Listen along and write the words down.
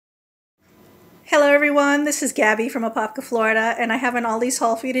Hello everyone, this is Gabby from Apopka, Florida, and I have an Aldi's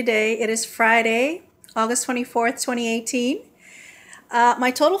haul for you today. It is Friday, August 24th, 2018.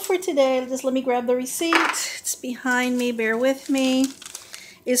 My total for today, just let me grab the receipt. It's behind me, bear with me,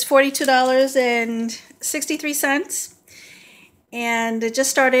 is $42.63. And it just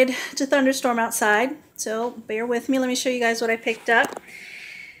started to thunderstorm outside, so bear with me. Let me show you guys what I picked up.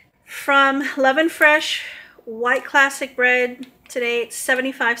 From Love and Fresh White Classic Bread, today it's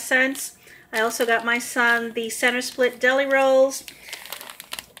 75 cents. I also got my son the center split deli rolls,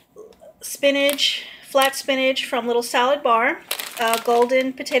 spinach, flat spinach from Little Salad Bar,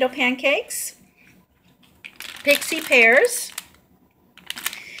 golden potato pancakes, Pixie pears.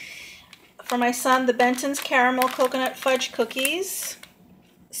 For my son, the Benton's caramel coconut fudge cookies,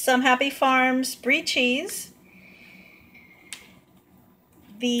 some Happy Farms Brie cheese,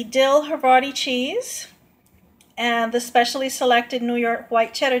 the dill Havarti cheese, and the specially selected New York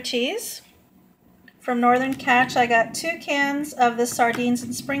white cheddar cheese. From Northern Catch, I got 2 cans of the Sardines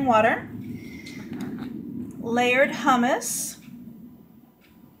and spring water, layered hummus,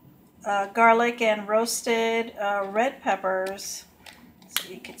 garlic and roasted red peppers, so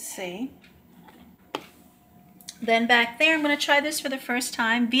you can see. Then back there, I'm going to try this for the first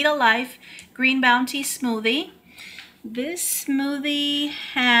time, Vita Life Green Bounty Smoothie. This smoothie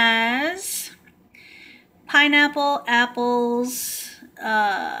has pineapple, apples,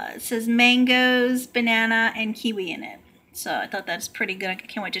 it says mangoes, banana, and kiwi in it. So I thought that's pretty good. I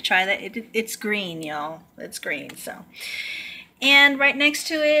can't wait to try that. It's green, y'all. It's green, so. And right next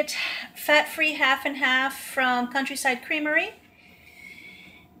to it, fat-free half and half from Countryside Creamery.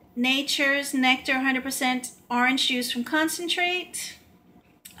 Nature's Nectar 100% orange juice from concentrate.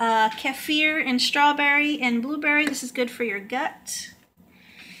 Kefir and strawberry and blueberry. This is good for your gut.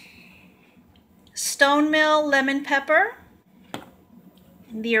 Stone Mill lemon pepper.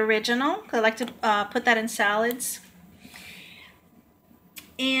 The original. I like to put that in salads.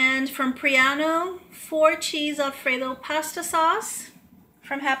 And from Priano, 4 cheese Alfredo pasta sauce.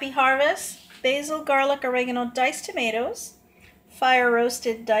 From Happy Harvest, basil, garlic, oregano, diced tomatoes. Fire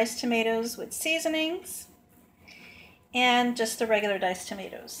roasted diced tomatoes with seasonings. And just the regular diced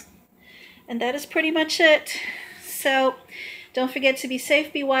tomatoes. And that is pretty much it. So don't forget to be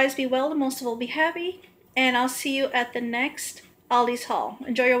safe, be wise, be well, and most of all be happy. And I'll see you at the next Aldi's haul.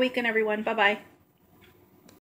 Enjoy your weekend, everyone. Bye-bye.